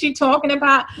saying? What is she talking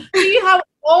about? So you have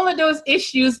all of those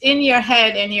issues in your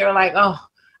head and you're like, oh,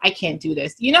 I can't do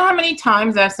this. You know how many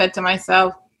times I've said to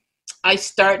myself, I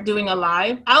start doing a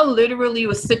live, I'll literally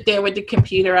will sit there with the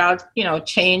computer out,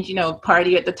 change,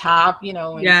 party at the top,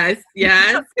 And yes.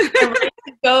 I'm ready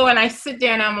to go, and I sit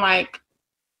there and I'm like,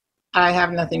 I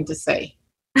have nothing to say.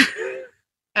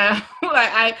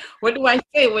 What do I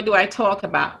say? What do I talk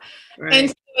about? Right. And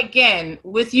so again,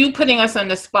 with you putting us on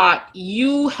the spot,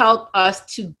 you help us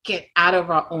to get out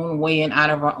of our own way and out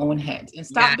of our own heads and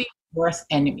stop being your worst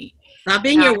enemy. Stop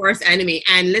being your worst enemy.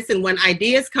 And listen, when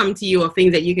ideas come to you or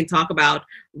things that you can talk about,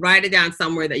 write it down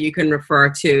somewhere that you can refer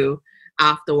to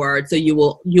afterwards. So you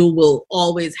will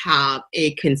always have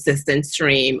a consistent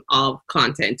stream of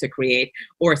content to create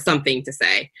or something to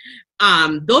say.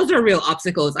 Those are real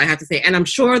obstacles, I have to say. And I'm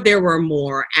sure there were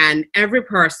more, and every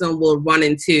person will run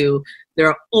into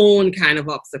their own kind of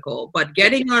obstacle. But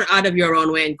getting out of your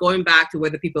own way and going back to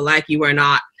whether people like you or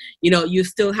not, you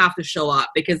still have to show up,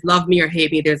 because love me or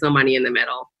hate me, there's no money in the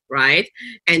middle, right?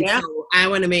 And so I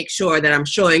want to make sure that I'm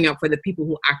showing up for the people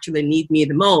who actually need me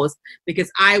the most,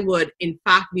 because I would, in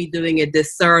fact, be doing a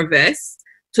disservice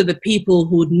to the people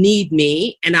who need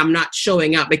me, and I'm not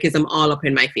showing up because I'm all up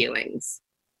in my feelings.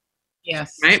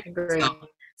 Yes. Right.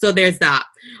 So there's that.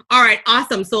 All right.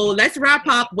 Awesome. So let's wrap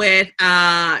up with,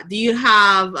 do you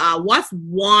have, what's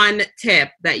one tip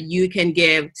that you can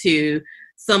give to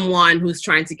someone who's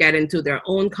trying to get into their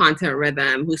own content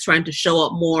rhythm, who's trying to show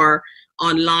up more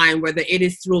online, whether it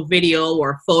is through video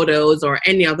or photos or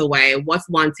any other way? What's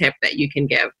one tip that you can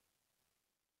give?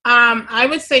 I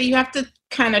would say you have to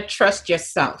kind of trust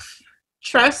yourself.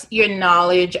 Trust your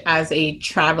knowledge as a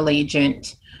travel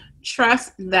agent.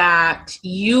 trust that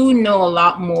you know a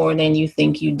lot more than you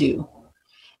think you do.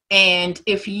 And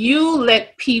if you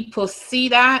let people see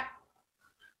that,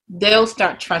 they'll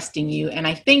start trusting you. And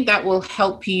I think that will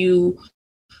help you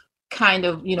kind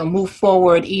of, move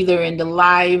forward either in the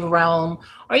live realm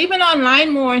or even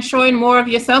online more and showing more of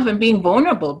yourself and being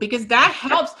vulnerable, because that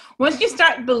helps. Once you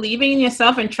start believing in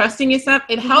yourself and trusting yourself,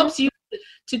 it helps you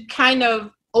to kind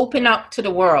of open up to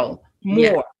the world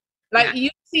more. You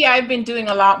see, I've been doing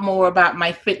a lot more about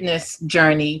my fitness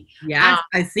journey. Yes,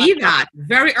 I see that.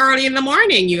 Very early in the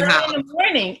morning in the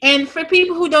morning. And for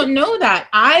people who don't know that,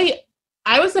 I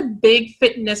was a big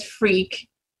fitness freak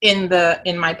in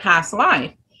my past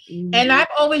life. Mm-hmm. And I've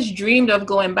always dreamed of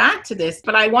going back to this,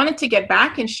 but I wanted to get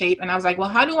back in shape. And I was like, well,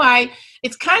 how do I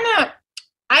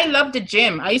love the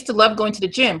gym. I used to love going to the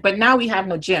gym, but now we have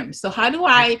no gym. So how do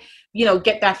I,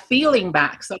 get that feeling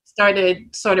back? So I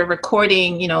started sort of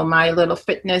recording, my little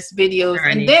fitness videos.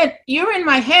 And then you're in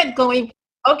my head going,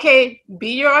 okay, be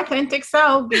your authentic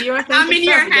self, be your authentic self.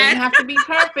 Your head. It doesn't have to be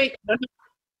perfect.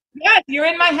 Yes, you're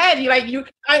in my head.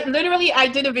 I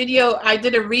did a video, I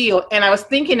did a reel, and I was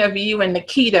thinking of you and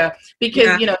Nikita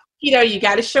because, Nikita, you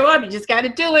got to show up. You just got to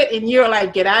do it. And you're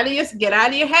like, get out of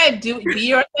your head. Be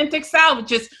your authentic self.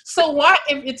 So what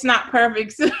if it's not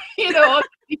perfect? So, all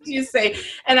you say.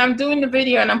 And I'm doing the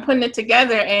video and I'm putting it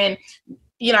together, and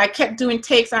I kept doing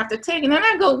takes after take. And then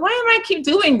I go, why am I keep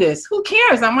doing this? Who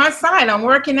cares? I'm outside. I'm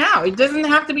working out. It doesn't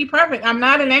have to be perfect. I'm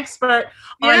not an expert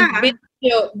on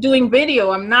doing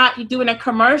video. I'm not doing a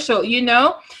commercial, And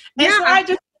so I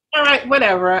just, all right,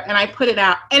 whatever. And I put it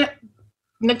out. And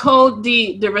Nicole,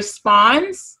 the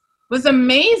response was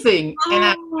amazing.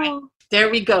 Oh. And there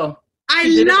we go. I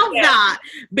love that,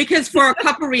 because for a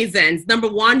couple reasons. Number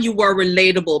one, you were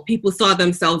relatable. People saw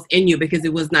themselves in you because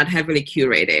it was not heavily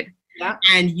curated. Yeah.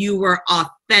 And you were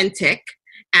authentic.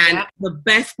 And the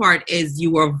best part is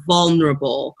you were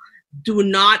vulnerable. Do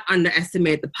not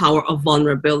underestimate the power of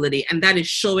vulnerability. And that is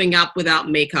showing up without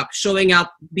makeup, showing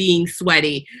up being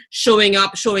sweaty, showing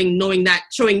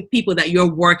people that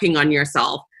you're working on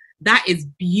yourself. That is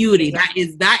beauty.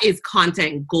 Exactly. That is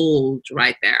content gold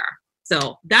right there.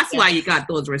 So that's why you got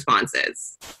those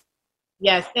responses.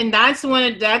 Yes, and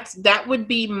that would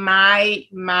be my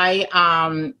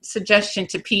suggestion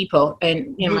to people,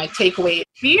 and my takeaway: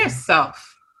 be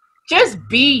yourself. Just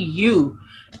be you.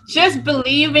 Just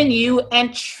believe in you,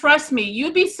 and trust me,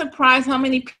 you'd be surprised how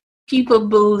many people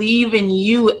believe in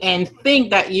you and think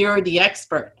that you're the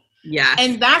expert. Yeah,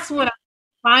 and that's what I'm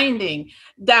finding,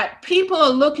 that people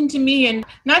are looking to me, and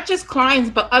not just clients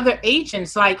but other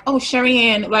agents, like, oh,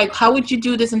 Sherry-Ann, like, how would you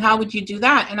do this and how would you do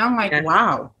that? And I'm like,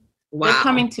 wow. They're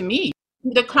coming to me.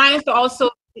 The clients are also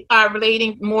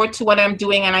relating more to what I'm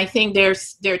doing, and I think they're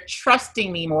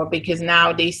trusting me more because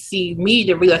now they see me,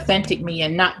 the real authentic me,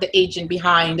 and not the agent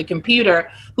behind the computer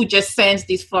who just sends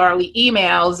these flowery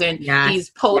emails and these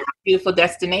posts of beautiful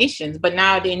destinations. But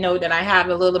now they know that I have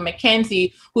a little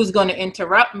Mackenzie who's going to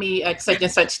interrupt me at such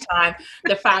and such time.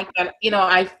 The fact that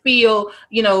I feel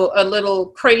a little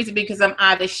crazy because I'm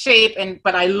out of shape,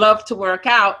 but I love to work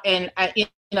out, and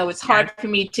it's hard for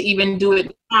me to even do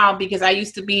it now because I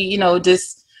used to be,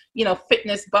 this,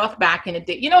 fitness buff back in the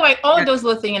day, like all of those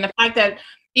little things. And the fact that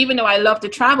even though I love to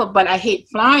travel, but I hate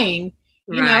flying,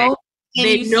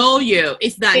 they know you.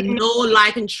 It's that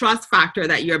like and trust factor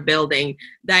that you're building,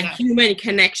 that human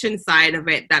connection side of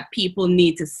it that people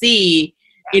need to see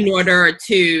in order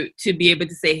to be able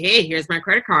to say, hey, here's my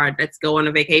credit card. Let's go on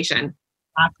a vacation.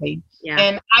 Exactly. Yeah.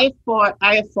 And I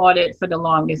fought it for the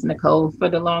longest, Nicole. For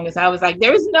the longest, I was like,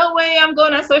 there is no way I'm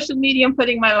going on social media and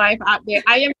putting my life out there.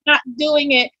 I am not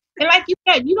doing it. And like you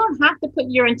said, you don't have to put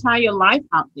your entire life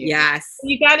out there. Yes.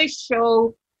 You got to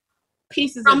show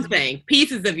pieces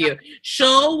of you.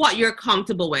 Show what you're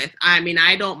comfortable with. I mean,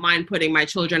 I don't mind putting my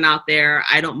children out there.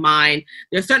 I don't mind.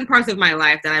 There's certain parts of my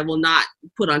life that I will not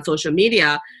put on social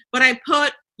media, but I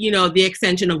put, the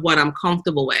extension of what I'm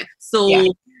comfortable with.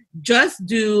 So just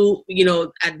do,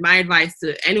 my advice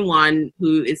to anyone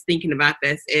who is thinking about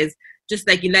this is just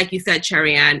like you said,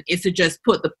 Sherry-Ann, is to just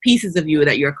put the pieces of you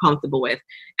that you're comfortable with.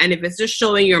 And if it's just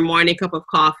showing your morning cup of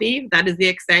coffee, that is the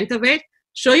extent of it.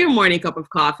 Show your morning cup of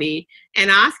coffee and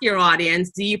ask your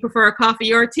audience, do you prefer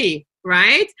coffee or tea?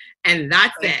 Right? And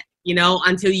that's it,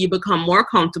 until you become more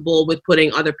comfortable with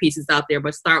putting other pieces out there,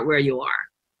 but start where you are.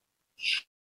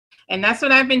 And that's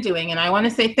what I've been doing. And I want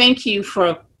to say thank you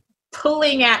for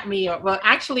pulling at me, or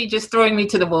actually just throwing me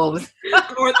to the wolves.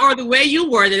 or the way you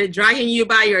worded it, dragging you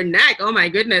by your neck. Oh my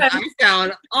goodness, I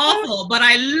sound awful, but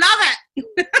I love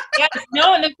it. Yes,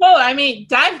 no, Nicole, I mean,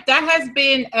 that has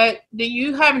been,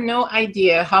 you have no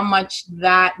idea how much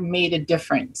that made a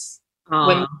difference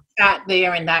when we sat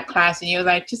there in that class and you were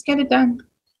like, just get it done.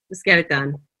 Just get it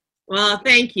done. Well,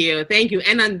 thank you. Thank you.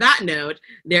 And on that note,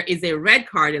 there is a red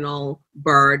cardinal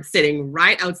bird sitting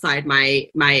right outside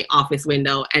my office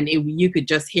window. And you could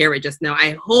just hear it just now.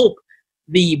 I hope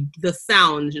the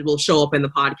sound will show up in the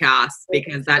podcast,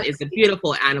 because that is a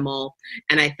beautiful animal.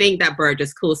 And I think that bird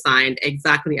just co-signed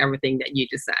exactly everything that you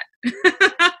just said.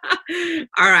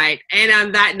 All right. And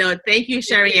on that note, thank you,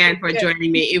 Sherry Ann, for joining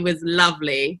me. It was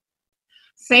lovely.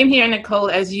 Same here, Nicole.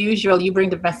 As usual, you bring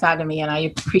the best out of me, and I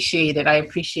appreciate it. I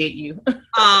appreciate you.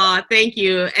 Thank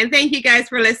you. And thank you guys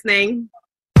for listening.